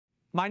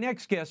My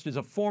next guest is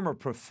a former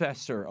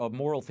professor of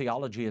moral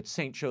theology at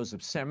St.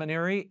 Joseph's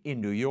Seminary in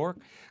New York,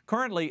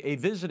 currently a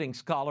visiting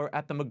scholar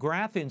at the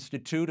McGrath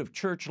Institute of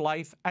Church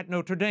Life at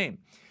Notre Dame.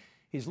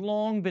 He's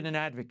long been an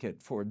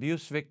advocate for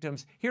abuse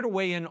victims, here to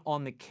weigh in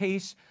on the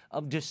case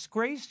of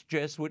disgraced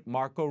Jesuit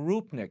Marko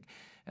Rupnik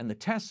and the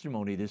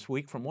testimony this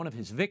week from one of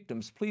his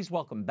victims. Please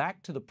welcome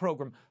back to the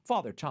program,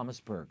 Father Thomas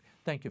Berg.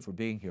 Thank you for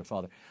being here,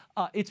 Father.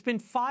 It's been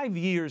 5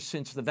 years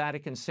since the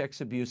Vatican Sex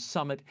Abuse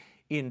Summit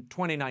in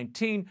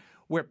 2019,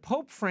 where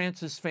Pope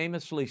Francis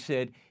famously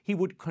said he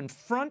would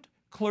confront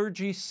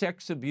clergy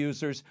sex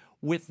abusers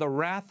with the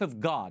wrath of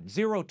God,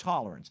 zero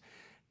tolerance.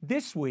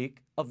 This week,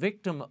 a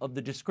victim of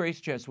the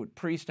disgraced Jesuit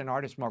priest and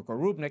artist Marko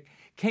Rupnik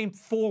came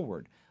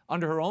forward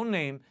under her own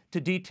name to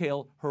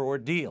detail her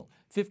ordeal.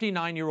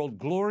 59-year-old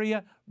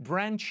Gloria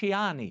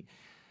Branciani,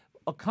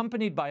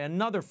 accompanied by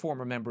another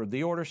former member of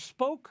the order,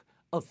 spoke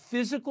of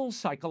physical,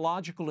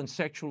 psychological, and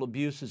sexual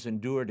abuses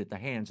endured at the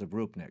hands of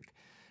Rupnik.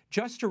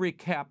 Just to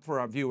recap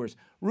for our viewers,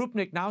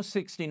 Rupnik, now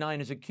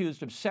 69, is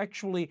accused of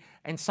sexually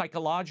and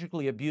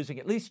psychologically abusing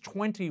at least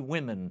 20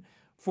 women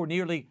for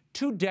nearly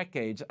 2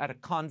 decades at a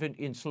convent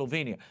in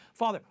Slovenia.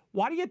 Father,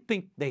 why do you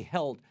think they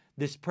held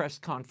this press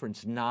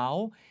conference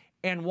now,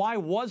 and why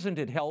wasn't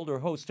it held or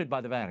hosted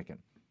by the Vatican?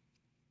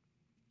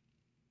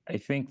 I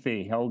think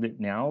they held it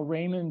now,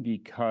 Raymond,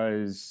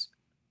 because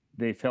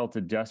they felt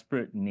a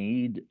desperate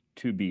need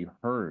to be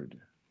heard.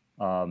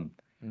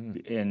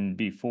 And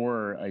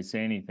before I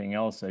say anything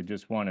else, I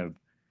just want to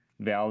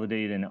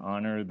validate and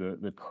honor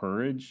the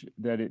courage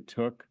that it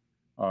took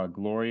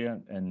Gloria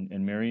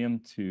and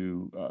Miriam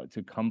to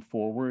come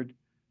forward.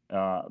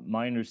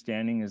 My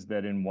understanding is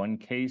that in one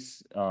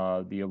case,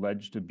 the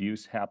alleged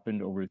abuse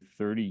happened over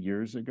 30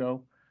 years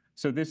ago.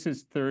 So this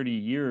is 30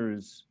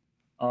 years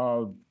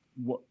of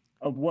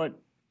what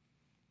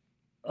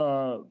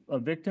a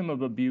victim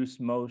of abuse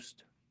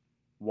most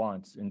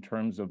wants in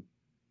terms of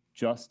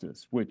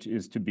justice, which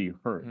is to be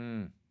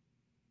heard.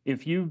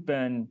 If you've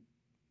been,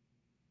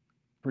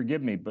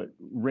 forgive me, but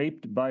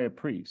raped by a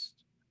priest,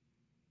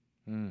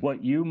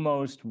 what you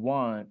most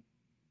want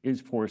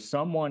is for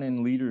someone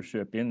in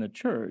leadership in the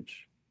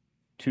church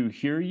to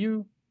hear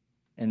you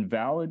and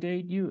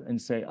validate you and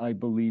say, I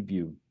believe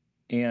you.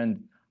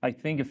 And I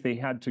think if they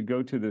had to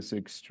go to this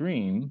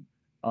extreme,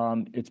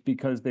 it's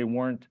because they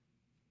weren't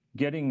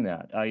getting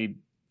that. I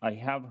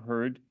have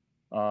heard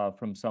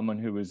from someone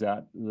who was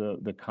at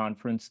the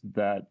conference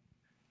that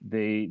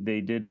they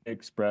did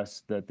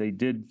express that they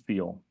did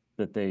feel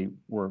that they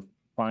were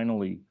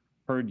finally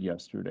heard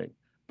yesterday.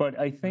 But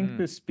I think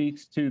this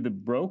speaks to the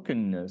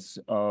brokenness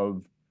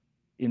of,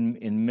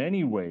 in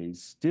many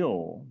ways,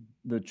 still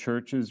the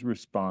church's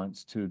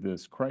response to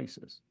this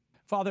crisis.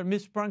 Father,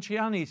 Ms.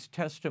 Branciani's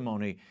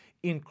testimony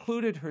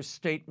included her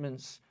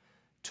statements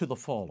to the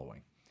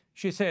following.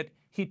 She said,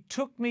 "He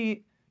took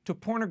me to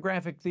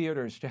pornographic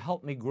theaters to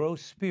help me grow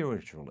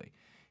spiritually.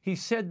 He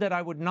said that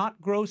I would not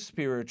grow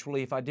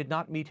spiritually if I did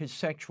not meet his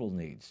sexual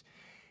needs.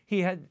 He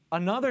had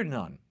another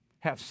nun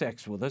have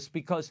sex with us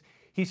because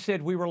he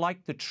said we were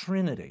like the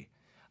Trinity."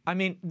 I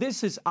mean,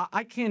 this is,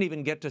 I can't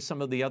even get to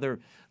some of the other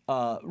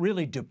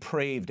really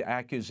depraved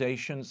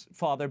accusations,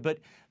 Father, but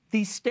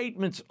these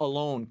statements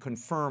alone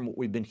confirm what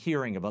we've been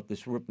hearing about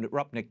this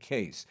Rupnik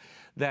case,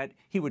 that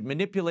he would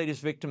manipulate his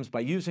victims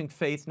by using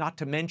faith, not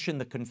to mention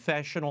the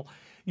confessional.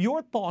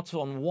 Your thoughts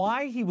on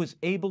why he was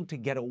able to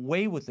get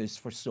away with this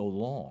for so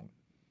long?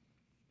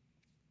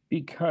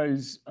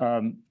 Because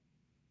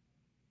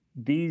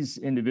these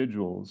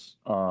individuals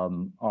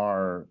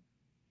are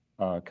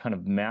kind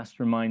of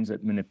masterminds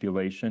at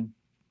manipulation.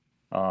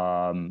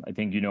 I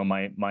think you know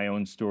my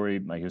own story,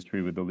 my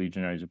history with the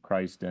Legionaries of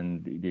Christ,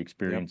 and the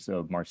experience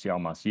of Marcial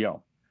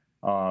Maciel.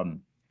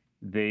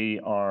 They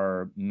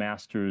are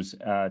masters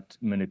at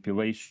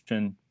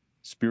manipulation,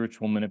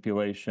 spiritual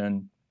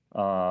manipulation.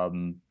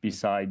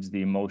 Besides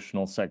the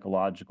emotional,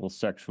 psychological,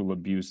 sexual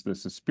abuse,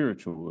 this is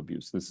spiritual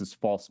abuse. This is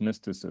false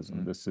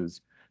mysticism. This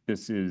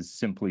is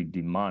simply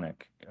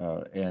demonic,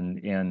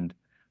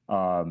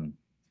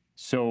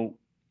 so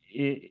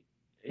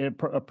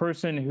a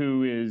person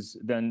who is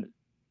then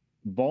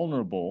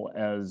vulnerable,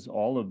 as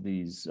all of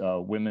these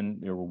women,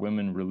 there were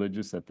women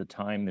religious at the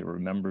time, they were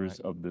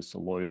members of this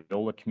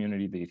Loyola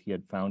community that he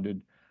had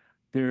founded.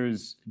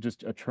 There's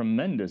just a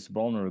tremendous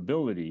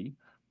vulnerability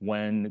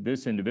when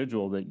this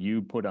individual that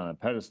you put on a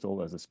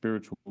pedestal as a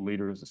spiritual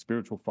leader, as a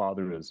spiritual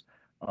father,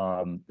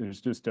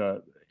 there's just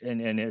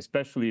and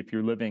especially if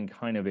you're living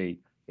kind of a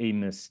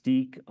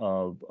mystique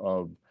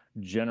of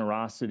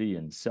generosity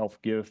and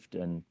self-gift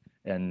and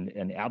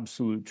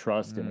absolute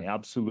trust and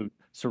absolute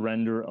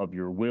surrender of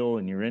your will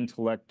and your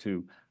intellect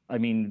to, I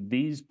mean,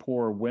 these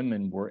poor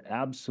women were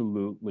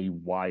absolutely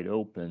wide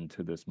open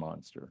to this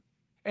monster.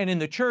 And in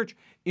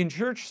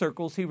church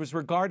circles, he was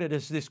regarded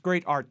as this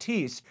great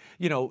artiste,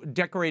 you know,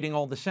 decorating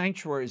all the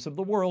sanctuaries of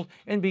the world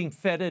and being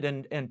feted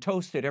and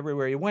toasted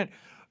everywhere he went.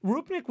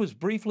 Rupnik was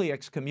briefly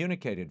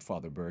excommunicated,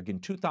 Father Berg, in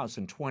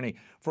 2020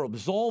 for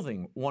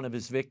absolving one of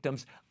his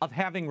victims of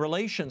having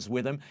relations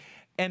with him.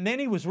 And then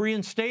he was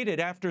reinstated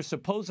after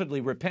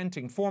supposedly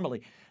repenting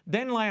formally.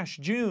 Then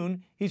last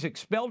June, he's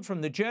expelled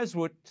from the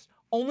Jesuits,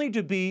 only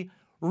to be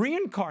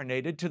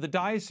reincarnated to the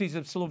Diocese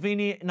of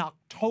Slovenia in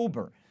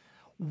October.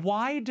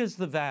 Why does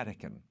the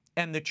Vatican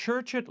and the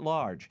Church at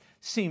large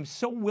seem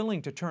so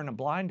willing to turn a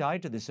blind eye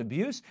to this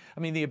abuse?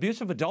 I mean, the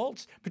abuse of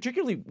adults,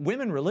 particularly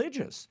women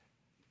religious.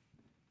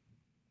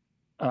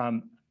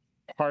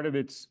 Part of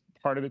its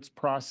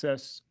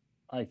process.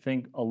 I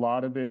think a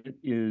lot of it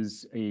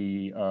is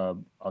a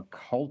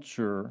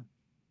culture,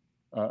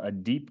 a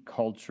deep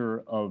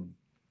culture of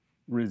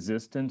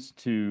resistance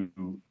to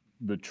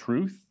the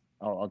truth.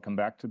 I'll come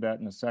back to that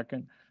in a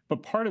second.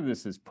 But part of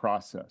this is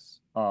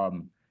process.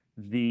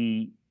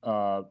 The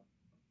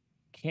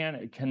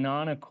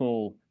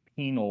canonical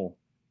penal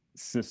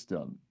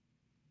system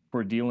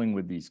for dealing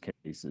with these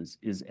cases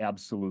is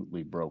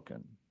absolutely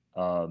broken.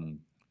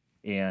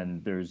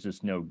 And there's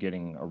just no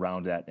getting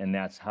around that. And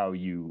that's how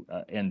you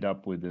end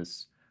up with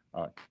this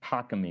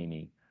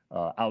cockamamie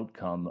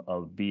outcome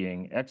of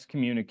being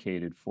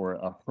excommunicated for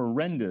a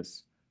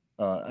horrendous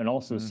and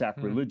also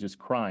sacrilegious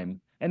crime.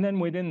 And then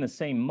within the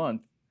same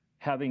month,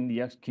 having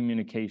the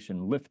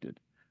excommunication lifted.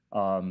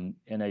 And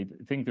I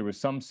think there was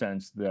some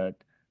sense that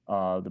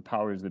the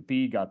powers that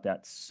be got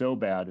that so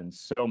bad and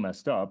so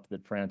messed up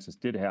that Francis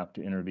did have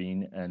to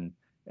intervene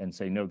and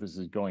say, no, this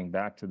is going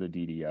back to the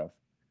DDF.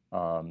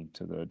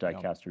 To the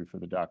Dicastery for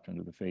the Doctrine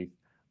of the Faith.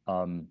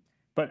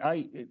 But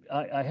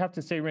I have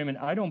to say, Raymond,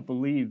 I don't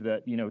believe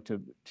that,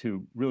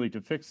 to really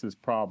fix this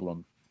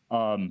problem,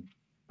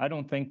 I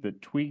don't think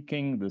that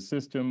tweaking the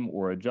system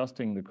or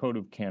adjusting the Code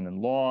of Canon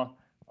Law,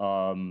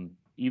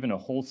 even a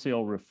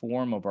wholesale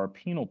reform of our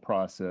penal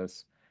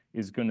process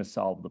is going to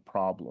solve the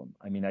problem.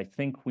 I mean, I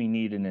think we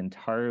need an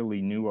entirely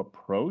new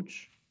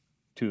approach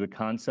to the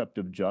concept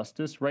of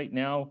justice right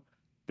now.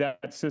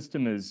 That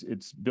system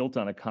it's built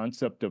on a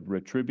concept of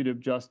retributive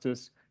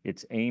justice.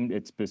 It's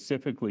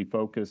specifically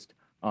focused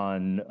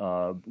on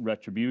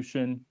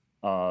retribution.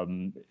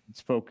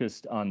 It's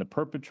focused on the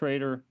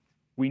perpetrator.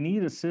 We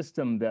need a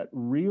system that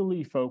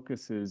really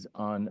focuses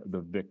on the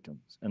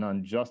victims and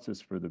on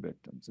justice for the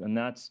victims. And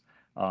that's,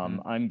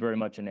 I'm very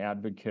much an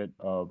advocate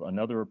of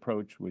another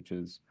approach, which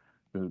is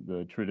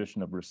the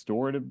tradition of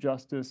restorative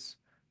justice.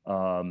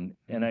 And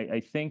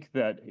I think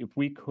that if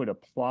we could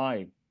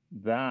apply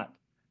that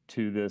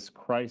to this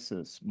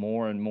crisis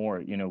more and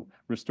more,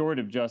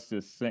 restorative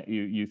justice,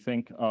 you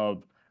think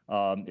of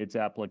its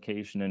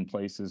application in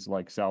places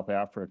like South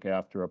Africa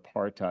after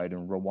apartheid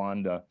and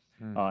Rwanda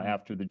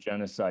after the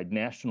genocide,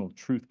 national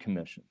truth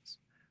commissions.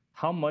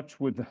 How much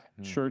would the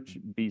church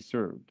be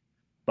served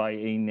by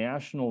a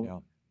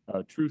national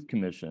truth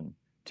commission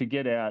to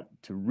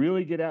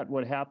really get at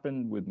what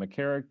happened with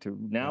McCarrick, to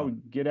now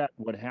get at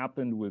what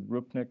happened with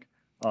Rupnik?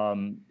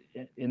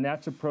 And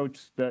that's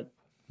approach that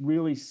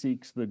really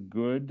seeks the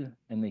good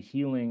and the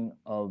healing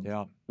of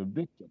the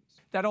victims.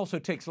 That also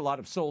takes a lot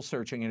of soul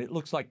searching, and it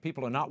looks like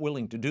people are not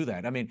willing to do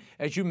that. I mean,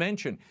 as you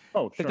mentioned,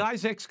 the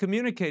guy's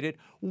excommunicated.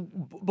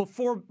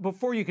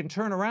 Before you can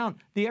turn around,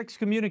 the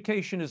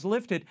excommunication is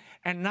lifted,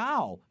 and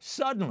now,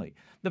 suddenly,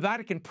 the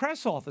Vatican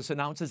press office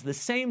announces the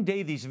same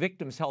day these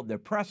victims held their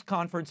press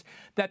conference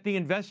that the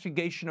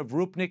investigation of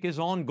Rupnik is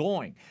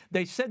ongoing.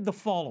 They said the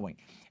following: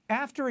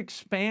 after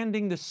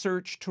expanding the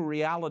search to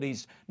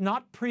realities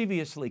not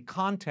previously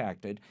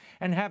contacted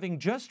and having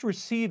just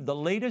received the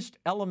latest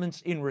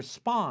elements in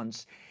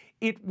response,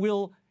 it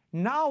will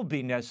now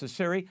be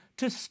necessary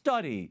to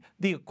study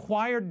the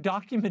acquired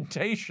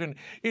documentation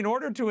in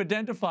order to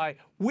identify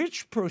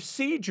which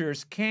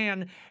procedures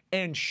can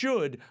and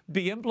should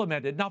be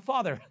implemented. Now,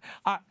 Father,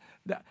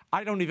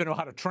 I don't even know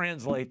how to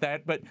translate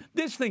that, but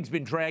this thing's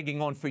been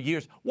dragging on for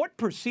years. What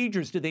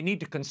procedures do they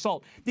need to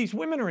consult? These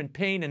women are in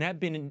pain and have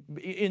been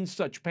in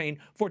such pain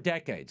for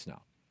decades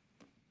now.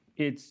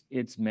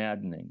 It's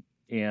maddening,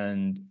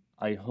 and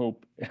I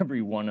hope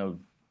every one of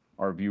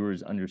our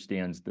viewers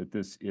understands that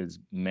this is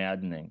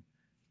maddening.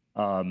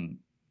 And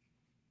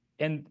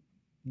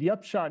the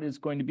upshot is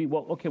going to be,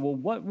 what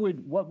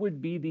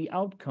would be the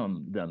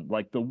outcome then?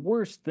 Like the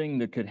worst thing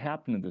that could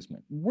happen to this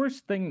man,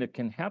 worst thing that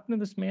can happen to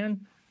this man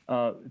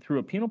through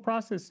a penal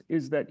process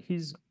is that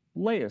he's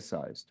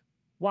laicized.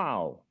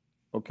 Wow.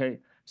 Okay.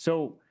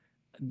 So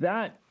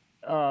that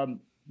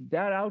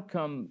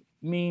outcome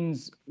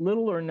means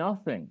little or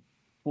nothing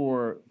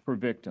for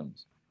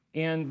victims.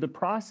 And the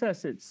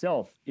process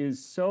itself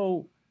is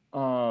so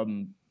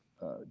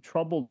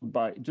troubled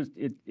by just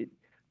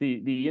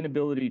the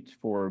inability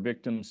for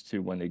victims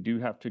to, when they do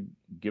have to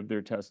give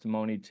their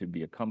testimony, to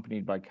be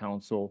accompanied by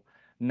counsel,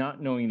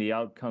 not knowing the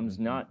outcomes,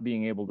 not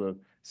being able to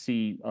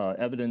see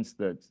evidence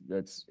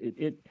that's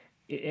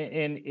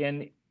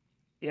and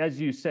as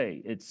you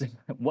say, it's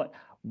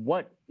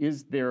what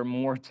is there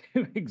more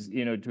to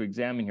to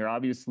examine here?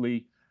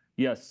 Obviously,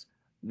 yes,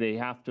 they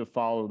have to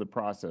follow the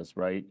process,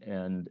 right?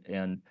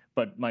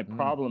 But my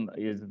problem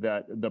is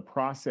that the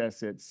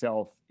process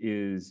itself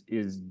is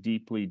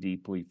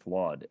deeply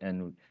flawed,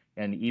 and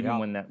even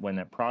when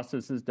that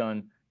process is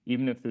done,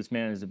 even if this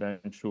man is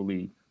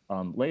eventually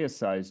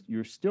laicized,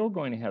 you're still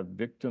going to have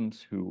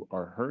victims who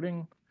are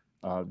hurting,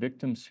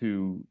 victims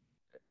who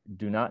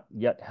do not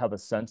yet have a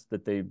sense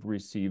that they've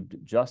received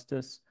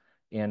justice,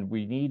 and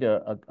we need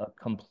a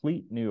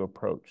complete new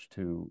approach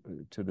to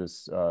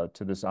this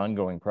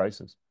ongoing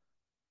crisis.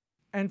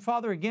 And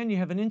Father, again, you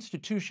have an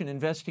institution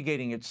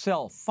investigating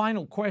itself.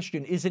 Final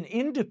question, is an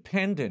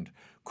independent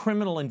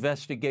criminal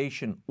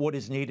investigation what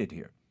is needed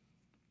here?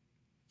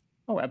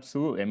 Oh,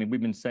 absolutely. I mean,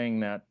 we've been saying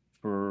that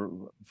for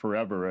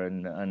forever,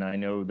 and I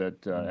know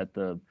that at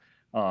the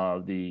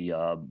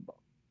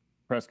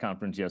press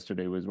conference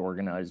yesterday was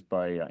organized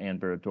by Ann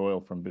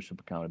Barrett-Doyle from Bishop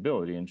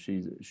Accountability, and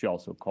she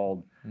also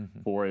called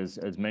for as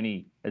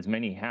many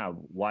have.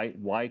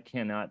 Why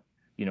cannot,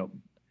 you know,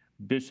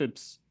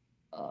 bishops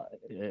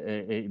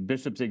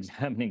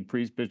examining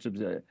priests,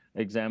 bishops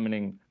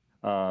examining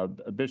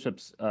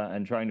bishops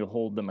and trying to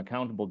hold them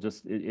accountable,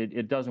 just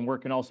it doesn't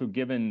work. And also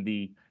given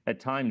at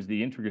times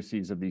the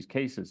intricacies of these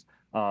cases.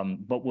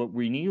 But what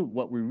we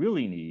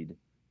really need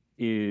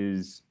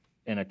is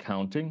an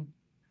accounting.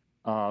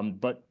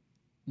 But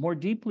more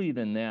deeply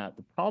than that,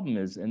 the problem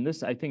is, and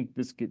I think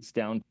this gets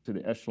down to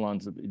the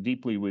echelons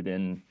deeply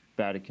within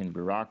Vatican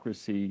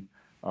bureaucracy,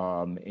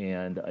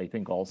 and I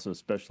think also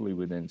especially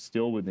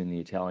still within the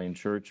Italian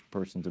Church.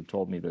 Persons have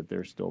told me that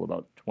they're still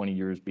about 20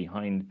 years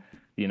behind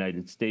the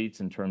United States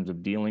in terms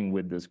of dealing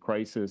with this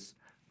crisis.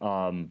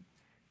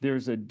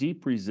 There's a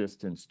deep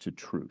resistance to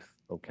truth,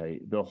 okay?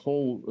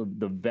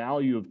 The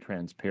value of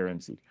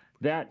transparency,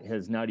 that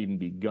has not even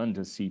begun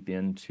to seep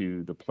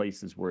into the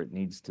places where it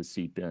needs to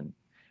seep in.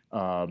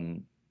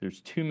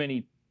 There's too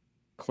many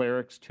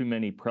clerics, too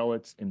many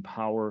prelates in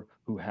power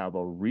who have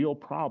a real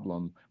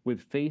problem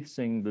with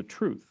facing the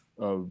truth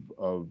of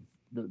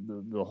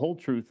the whole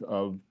truth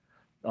of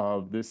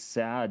this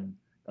sad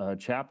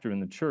chapter in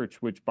the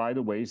church, which, by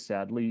the way,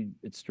 sadly,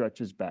 it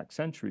stretches back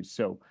centuries.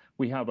 So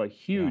we have a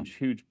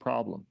huge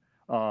problem.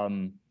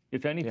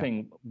 If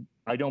anything,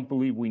 I don't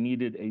believe we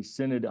needed a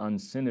synod on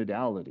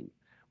synodality.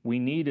 We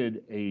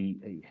needed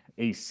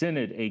a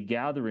synod, a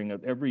gathering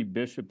of every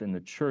bishop in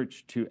the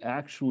church to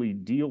actually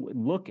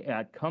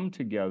come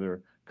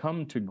together,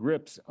 come to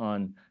grips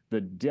on the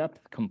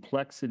depth,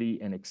 complexity,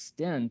 and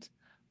extent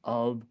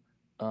of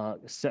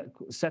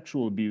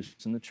sexual abuse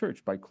in the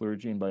church by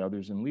clergy and by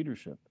others in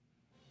leadership.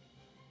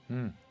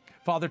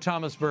 Father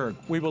Thomas Berg,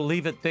 we will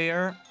leave it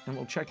there, and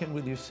we'll check in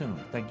with you soon.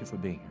 Thank you for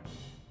being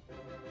here.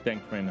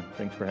 Thanks, Raymond.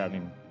 Thanks for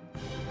having me.